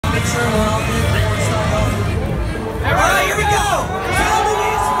sure we're all good before we start going. Alright, here we go!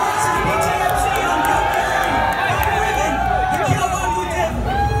 zonelouise versus BTMC on Ribbon. The kill one who did.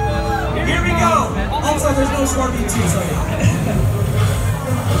 Here we go! Also, there's no score BT, so yeah.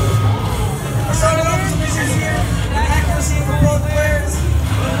 We're starting off with some issues here. An accuracy for both players.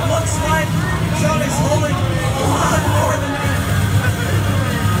 Looks like Zone is holding a lot more than that.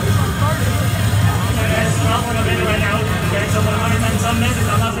 Right now, getting some 100 and some misses.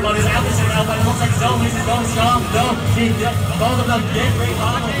 I'm not sure about his accuracy now, but it looks like zonelouise is going strong. Though both of them did great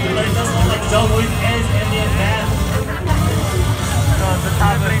combos, but it does look like zonelouise is in the advance.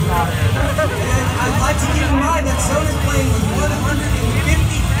 I'd like to keep in mind that Zone is playing with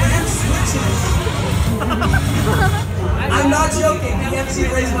 150 gram switches. I'm not joking. BTMC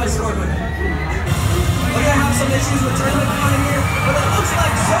raised my score with it. We're gonna have some issues with tournament time here, but it looks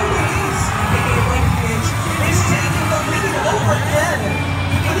like zonelouise, aka BronyPH, is taking the lead over again,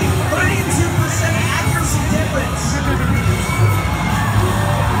 with a 32% accuracy difference.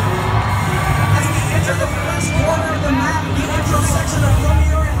 As we enter the first corner of the map, the intro section of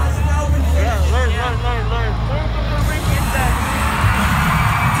Romeo has now been finished. Will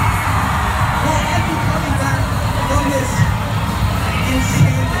Ed be coming back from this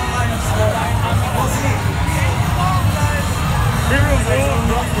insane line of score? We'll see.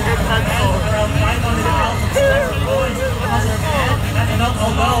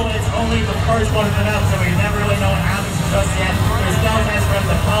 Although it's only the first one of the map, so we never really know what happens just yet. There's still a chance for him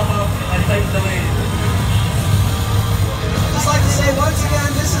to combo and take the lead. Just like to say once again,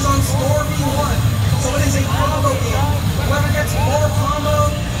 this is on score V1, so it is a combo game. Whoever gets more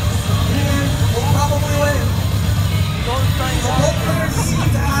combo will probably win. So both players seem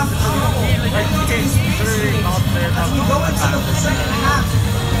to have trouble as we go into the second half,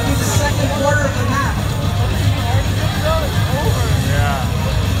 into the second quarter of the map.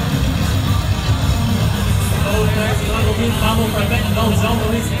 Both players struggle to combo for a bit, and though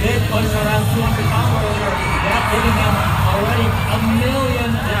zonelouise did punch around 200 combo earlier, that giving them already a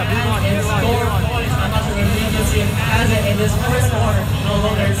million in score points. I'm not sure if BTMC has it in this first quarter,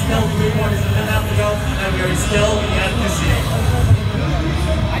 although there's still 3 quarters of the map to go, and we're still yet to see.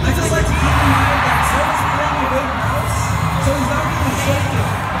 I'd just like to keep in mind that Zone is playing a good house, so he's not really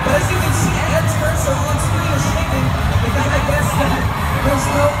shaking. But as you can see, Ed's cursor on screen is shaking, because I guess that there's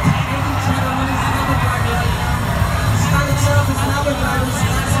no tagging channel on his number driver. He's trying to set up his number drivers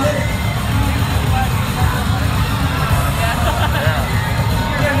last minute.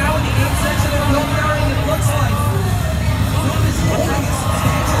 We are now in the 8th section of Romeo, and it looks like Zone is holding a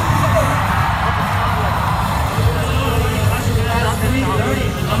substantial cover.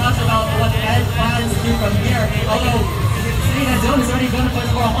 I'm not sure about what Ed plans to do from here, although seeing that Zone is already going to push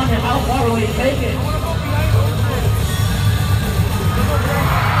for 100, how far will he take it?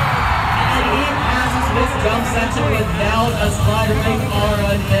 And he passes this jump section without a slider make or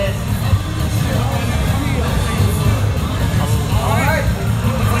a miss. Alright,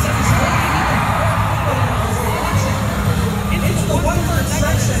 it's the 1/3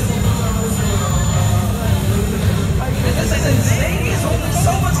 section. This is insane. He's holding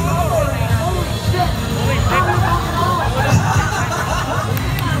so much power right now.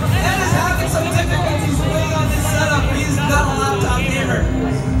 Ed is having some difficulties playing on this setup, but he's not a laptop gamer.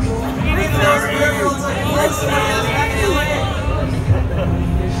 Even though his peripherals are close to what he has back in LA.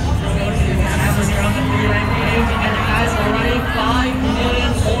 And has already 5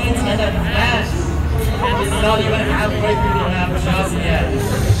 million points in advance. And is not even halfway through the map just yet.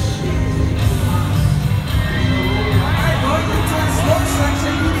 Going into the slow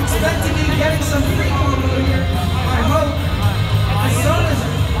section, you'd expect to be getting some free combo here. I hope. The Zone is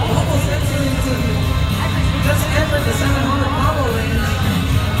almost entering into just entered the 700 combo range.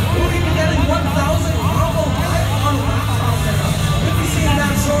 We'll be getting 1,000 combo right on laptop there. We'll be seeing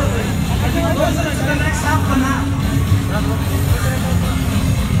that shortly. I think we're going into the next half of the map.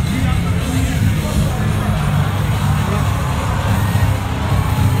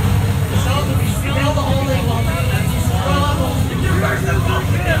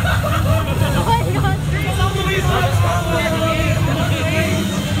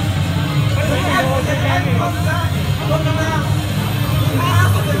 From the map.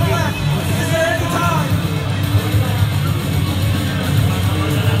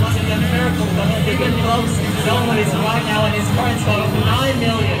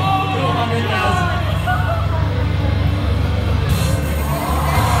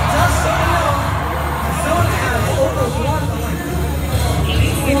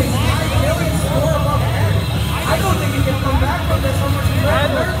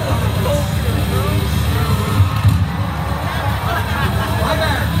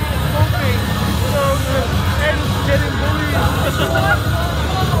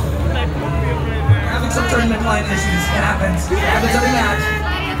 Happens every match.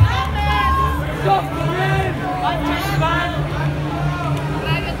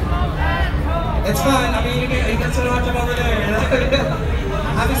 It's fun. I mean, you get to watch them over there. You know?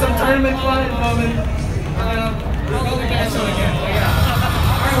 Having some tournament fun at the moment. We'll go again. But yeah.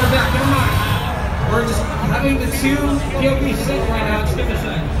 Alright, we're back. Never mind. We're just having the two POP sit right now. Just give it a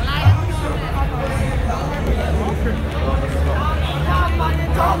sec.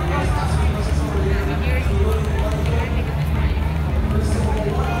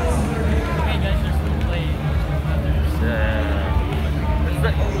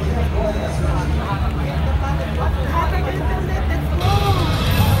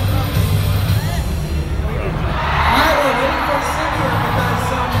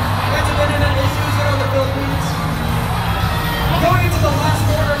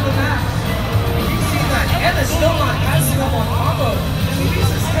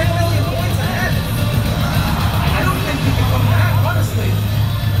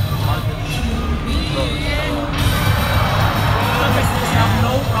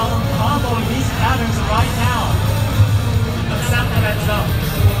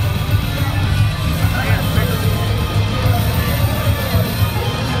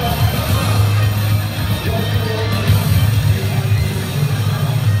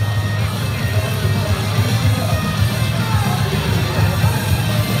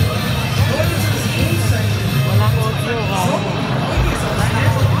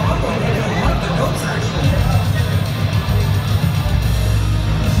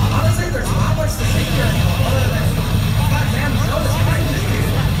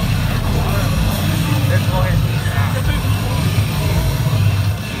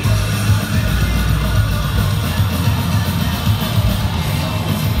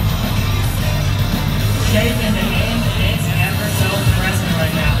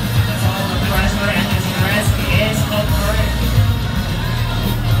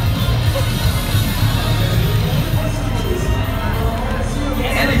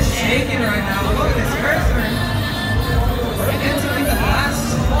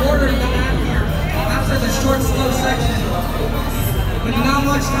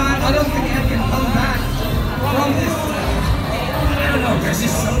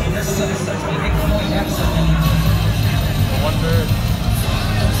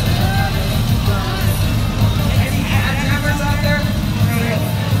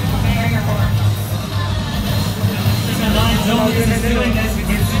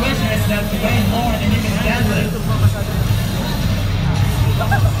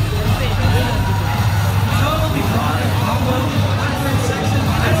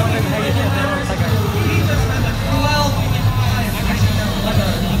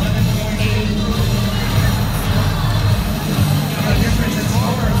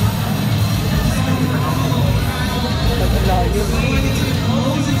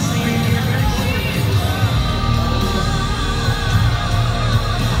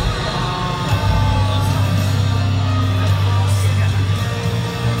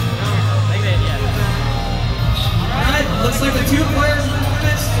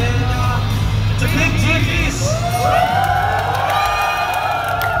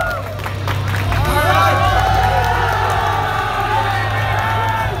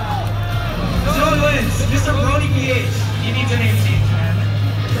 Mr. BronyPH, you need your name changed, man.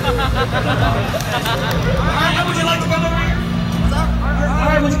 Alright, would you like to come over here? What's up?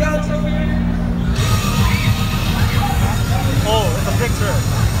 Alright, would you guys over here? Oh, it's a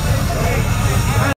picture.